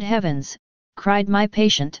 "Good heavens!" cried my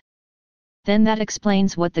patient. "Then that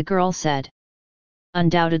explains what the girl said."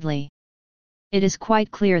 "Undoubtedly. It is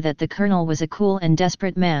quite clear that the Colonel was a cool and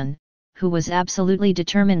desperate man, who was absolutely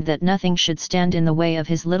determined that nothing should stand in the way of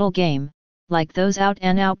his little game, like those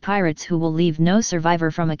out-and-out pirates who will leave no survivor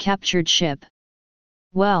from a captured ship.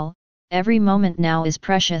 Well, Every moment now is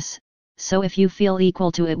precious, so if you feel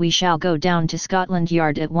equal to it we shall go down to Scotland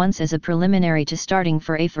Yard at once as a preliminary to starting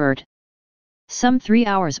for Ayford. Some 3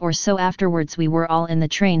 hours or so afterwards we were all in the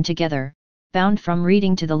train together, bound from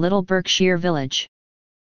Reading to the little Berkshire village.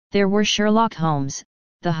 There were Sherlock Holmes,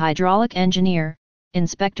 the hydraulic engineer,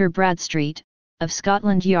 Inspector Bradstreet, of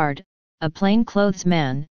Scotland Yard, a plainclothes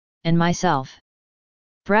man, and myself.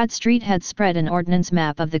 Bradstreet had spread an ordnance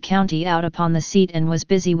map of the county out upon the seat and was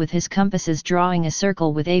busy with his compasses drawing a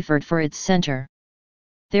circle with Ayford for its centre.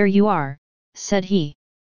 "There you are," said he.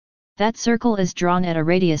 "That circle is drawn at a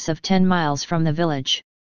radius of 10 miles from the village.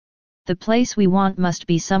 The place we want must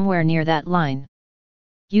be somewhere near that line.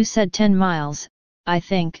 You said 10 miles, I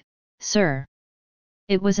think, sir.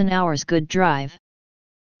 It was an hour's good drive.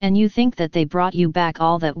 And you think that they brought you back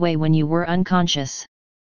all that way when you were unconscious?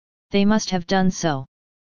 They must have done so.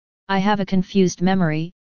 I have a confused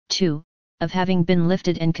memory, too, of having been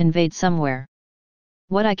lifted and conveyed somewhere.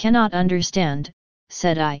 What I cannot understand,"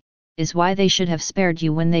 said I, "is why they should have spared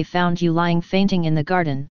you when they found you lying fainting in the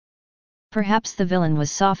garden. Perhaps the villain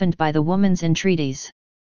was softened by the woman's entreaties.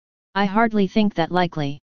 I hardly think that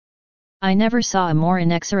likely. I never saw a more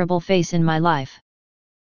inexorable face in my life."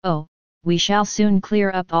 "Oh, we shall soon clear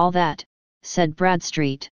up all that," said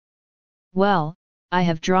Bradstreet. "Well, I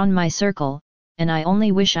have drawn my circle, and I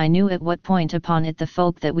only wish I knew at what point upon it the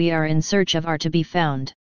folk that we are in search of are to be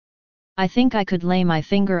found." "I think I could lay my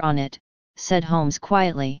finger on it," said Holmes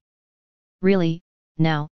quietly. "Really,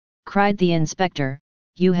 now," cried the inspector,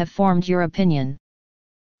 "you have formed your opinion.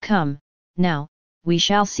 Come, now, we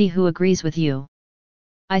shall see who agrees with you."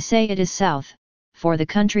 "I say it is south, for the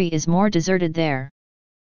country is more deserted there."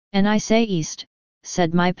 "And I say east,"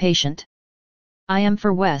 said my patient. "I am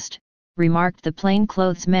for west," remarked the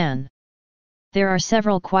plainclothes man. "There are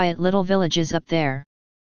several quiet little villages up there."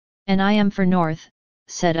 "And I am for north,"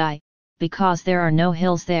 said I, "because there are no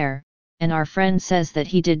hills there, and our friend says that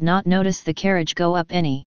he did not notice the carriage go up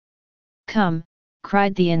any." "Come,"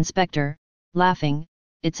 cried the inspector, laughing,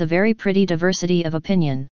 "it's a very pretty diversity of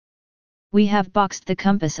opinion. We have boxed the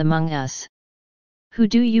compass among us. Who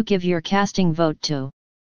do you give your casting vote to?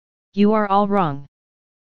 You are all wrong.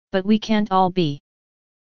 But we can't all be."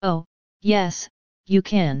 "Oh, yes, you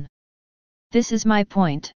can. This is my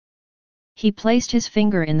point." He placed his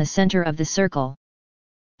finger in the center of the circle.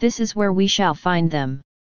 "This is where we shall find them."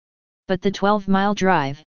 "But the 12-mile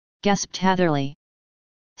drive," gasped Hatherley.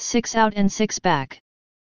 "6 out and 6 back.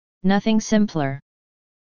 Nothing simpler.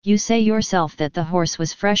 You say yourself that the horse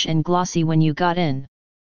was fresh and glossy when you got in.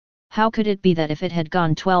 How could it be that if it had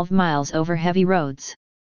gone 12 miles over heavy roads?"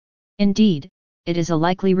 "Indeed, it is a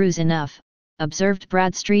likely ruse enough," observed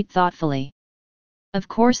Bradstreet thoughtfully. "Of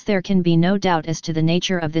course there can be no doubt as to the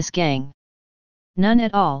nature of this gang." "None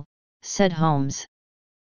at all," said Holmes.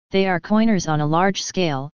 "They are coiners on a large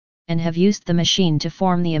scale, and have used the machine to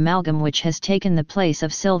form the amalgam which has taken the place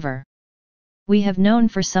of silver." "We have known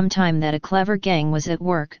for some time that a clever gang was at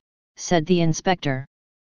work," said the inspector.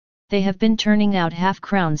 "They have been turning out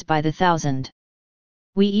half-crowns by the thousand.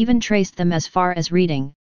 We even traced them as far as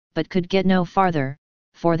Reading, but could get no farther,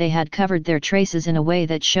 for they had covered their traces in a way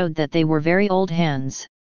that showed that they were very old hands.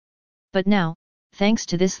 But now, thanks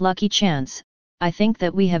to this lucky chance, I think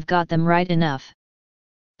that we have got them right enough."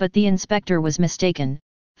 But the inspector was mistaken,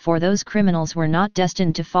 for those criminals were not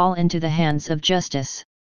destined to fall into the hands of justice.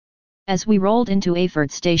 As we rolled into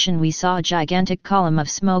Ayford station we saw a gigantic column of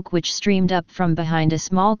smoke which streamed up from behind a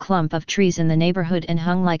small clump of trees in the neighborhood and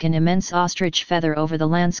hung like an immense ostrich feather over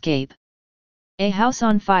the landscape. "A house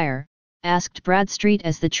on fire?" asked Bradstreet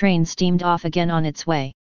as the train steamed off again on its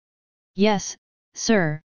way. "Yes,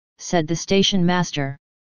 sir," said the station master.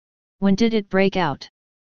 "When did it break out?"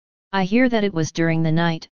 "I hear that it was during the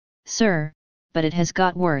night, sir, but it has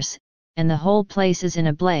got worse, and the whole place is in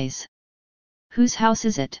a blaze." "Whose house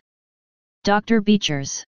is it?" "Dr.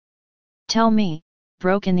 Beecher's." "Tell me,"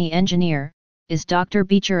 broke in the engineer, "is Dr.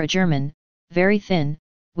 Beecher a German, very thin,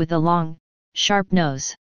 with a long, sharp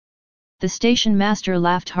nose?" The station master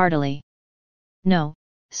laughed heartily. "No,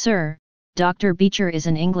 sir, Dr. Beecher is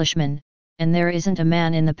an Englishman, and there isn't a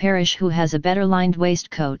man in the parish who has a better lined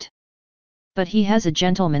waistcoat. But he has a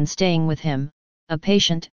gentleman staying with him, a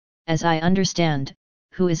patient, as I understand,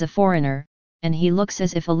 who is a foreigner, and he looks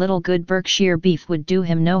as if a little good Berkshire beef would do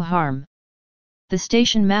him no harm." The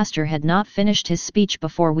station master had not finished his speech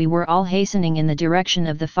before we were all hastening in the direction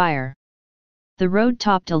of the fire. The road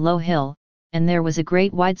topped a low hill, and there was a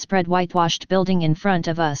great widespread whitewashed building in front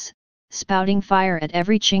of us, spouting fire at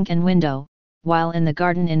every chink and window, while in the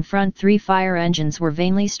garden in front 3 fire engines were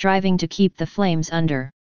vainly striving to keep the flames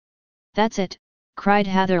under. "That's it," cried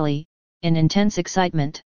Hatherley, in intense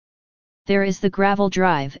excitement. There is the gravel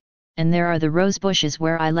drive, and there are the rose bushes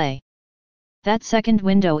where I lay. That second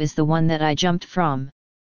window is the one that I jumped from.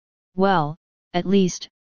 Well, at least,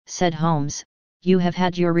 said Holmes, you have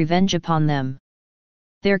had your revenge upon them.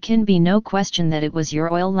 There can be no question that it was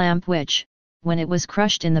your oil lamp which, when it was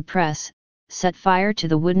crushed in the press, set fire to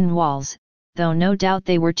the wooden walls, though no doubt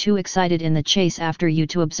they were too excited in the chase after you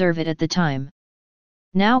to observe it at the time.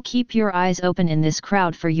 Now keep your eyes open in this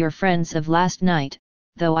crowd for your friends of last night,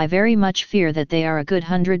 though I very much fear that they are a good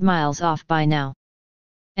 100 miles off by now.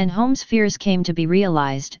 And Holmes' fears came to be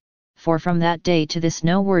realized, for from that day to this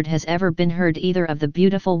no word has ever been heard either of the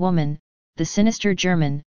beautiful woman, the sinister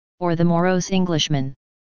German, or the morose Englishman.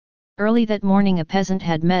 Early that morning a peasant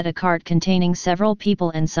had met a cart containing several people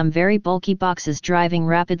and some very bulky boxes driving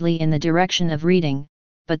rapidly in the direction of Reading,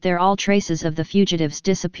 but there all traces of the fugitives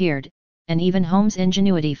disappeared, and even Holmes'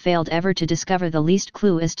 ingenuity failed ever to discover the least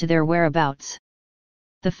clue as to their whereabouts.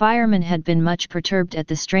 The firemen had been much perturbed at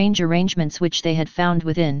the strange arrangements which they had found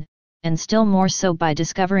within, and still more so by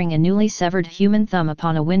discovering a newly severed human thumb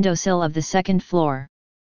upon a window-sill of the second floor.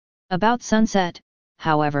 About sunset,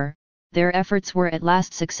 however, their efforts were at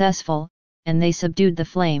last successful, and they subdued the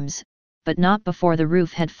flames, but not before the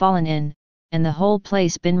roof had fallen in, and the whole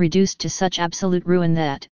place been reduced to such absolute ruin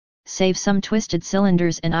that, save some twisted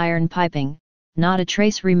cylinders and iron piping, not a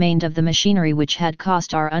trace remained of the machinery which had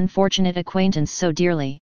cost our unfortunate acquaintance so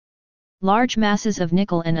dearly. Large masses of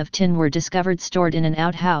nickel and of tin were discovered stored in an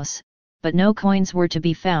outhouse, but no coins were to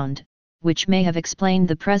be found, which may have explained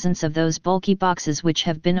the presence of those bulky boxes which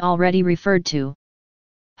have been already referred to.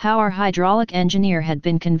 How our hydraulic engineer had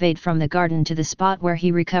been conveyed from the garden to the spot where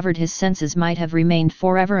he recovered his senses might have remained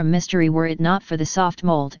forever a mystery were it not for the soft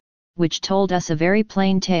mold, which told us a very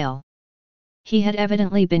plain tale. He had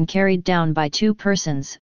evidently been carried down by two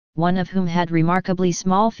persons, one of whom had remarkably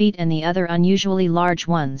small feet and the other unusually large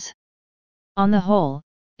ones. On the whole,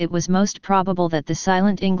 it was most probable that the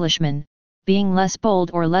silent Englishman, being less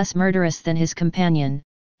bold or less murderous than his companion,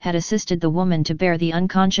 had assisted the woman to bear the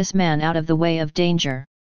unconscious man out of the way of danger.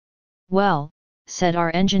 Well, said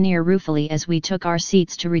our engineer ruefully as we took our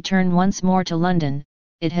seats to return once more to London,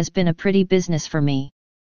 it has been a pretty business for me.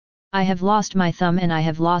 I have lost my thumb and I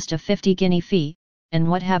have lost a 50-guinea fee, and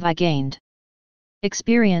what have I gained?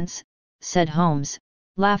 Experience, said Holmes,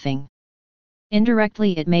 laughing.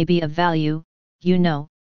 Indirectly it may be of value, you know,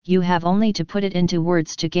 you have only to put it into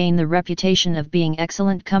words to gain the reputation of being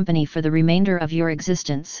excellent company for the remainder of your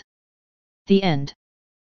existence. The end.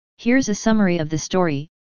 Here's a summary of the story,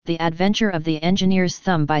 The Adventure of the Engineer's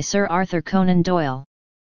Thumb by Sir Arthur Conan Doyle.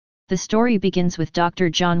 The story begins with Dr.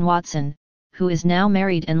 John Watson, who is now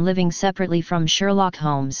married and living separately from Sherlock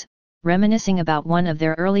Holmes, reminiscing about one of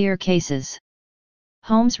their earlier cases.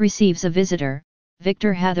 Holmes receives a visitor,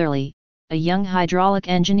 Victor Hatherley, a young hydraulic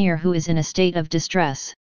engineer who is in a state of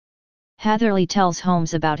distress. Hatherley tells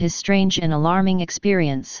Holmes about his strange and alarming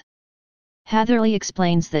experience. Hatherley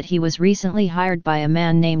explains that he was recently hired by a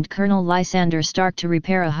man named Colonel Lysander Stark to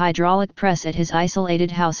repair a hydraulic press at his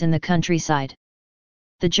isolated house in the countryside.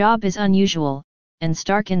 The job is unusual, and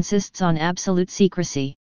Stark insists on absolute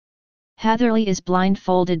secrecy. Hatherley is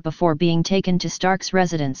blindfolded before being taken to Stark's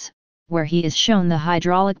residence, where he is shown the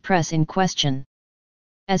hydraulic press in question.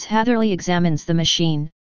 As Hatherley examines the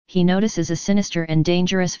machine, he notices a sinister and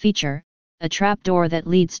dangerous feature, a trapdoor that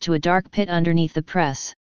leads to a dark pit underneath the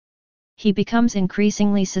press. He becomes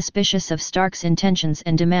increasingly suspicious of Stark's intentions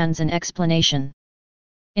and demands an explanation.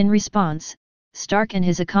 In response, Stark and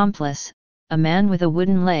his accomplice, a man with a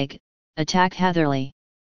wooden leg, attack Hatherley.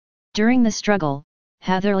 During the struggle,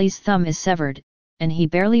 Hatherley's thumb is severed, and he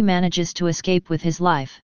barely manages to escape with his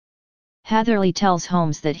life. Hatherley tells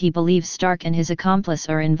Holmes that he believes Stark and his accomplice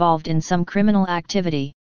are involved in some criminal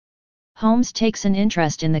activity. Holmes takes an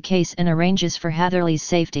interest in the case and arranges for Hatherley's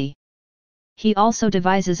safety. He also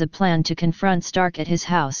devises a plan to confront Stark at his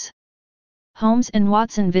house. Holmes and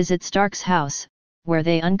Watson visit Stark's house, where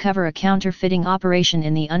they uncover a counterfeiting operation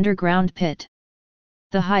in the underground pit.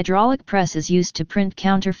 The hydraulic press is used to print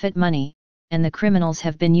counterfeit money, and the criminals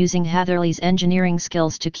have been using Hatherley's engineering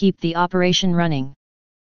skills to keep the operation running.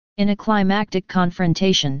 In a climactic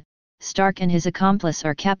confrontation, Stark and his accomplice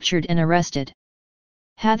are captured and arrested.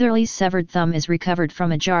 Hatherley's severed thumb is recovered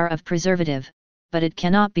from a jar of preservative, but it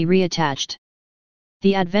cannot be reattached.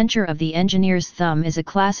 The Adventure of the Engineer's Thumb is a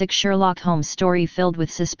classic Sherlock Holmes story filled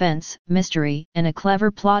with suspense, mystery, and a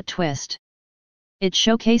clever plot twist. It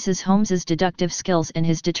showcases Holmes's deductive skills and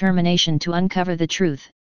his determination to uncover the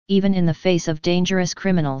truth, even in the face of dangerous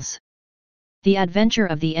criminals. The Adventure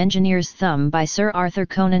of the Engineer's Thumb by Sir Arthur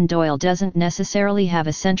Conan Doyle doesn't necessarily have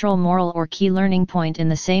a central moral or key learning point in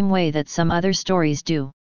the same way that some other stories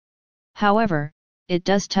do. However, it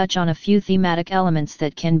does touch on a few thematic elements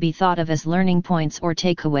that can be thought of as learning points or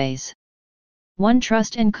takeaways. 1.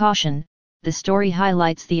 Trust and caution. The story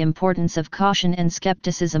highlights the importance of caution and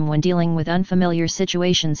skepticism when dealing with unfamiliar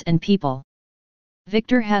situations and people.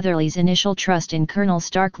 Victor Hatherley's initial trust in Colonel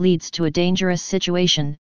Stark leads to a dangerous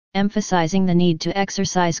situation, emphasizing the need to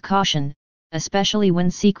exercise caution, especially when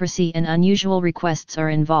secrecy and unusual requests are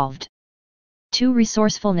involved. 2.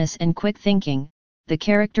 Resourcefulness and quick thinking. The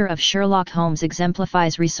character of Sherlock Holmes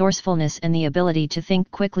exemplifies resourcefulness and the ability to think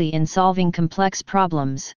quickly in solving complex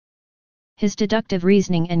problems. His deductive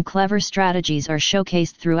reasoning and clever strategies are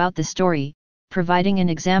showcased throughout the story, providing an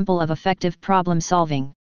example of effective problem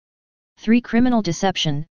solving. 3. Criminal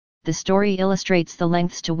deception. The story illustrates the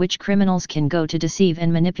lengths to which criminals can go to deceive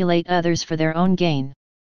and manipulate others for their own gain.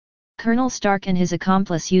 Colonel Stark and his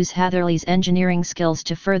accomplice use Hatherley's engineering skills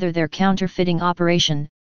to further their counterfeiting operation,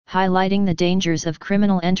 highlighting the dangers of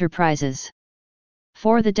criminal enterprises.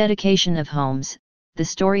 4. The dedication of Holmes. The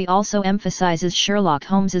story also emphasizes Sherlock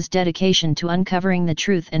Holmes's dedication to uncovering the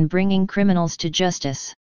truth and bringing criminals to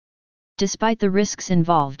justice. Despite the risks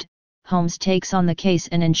involved, Holmes takes on the case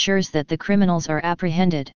and ensures that the criminals are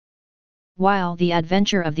apprehended. While The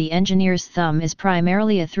Adventure of the Engineer's Thumb is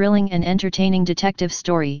primarily a thrilling and entertaining detective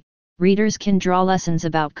story, readers can draw lessons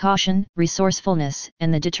about caution, resourcefulness,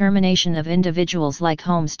 and the determination of individuals like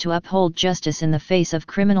Holmes to uphold justice in the face of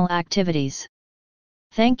criminal activities.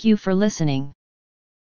 Thank you for listening.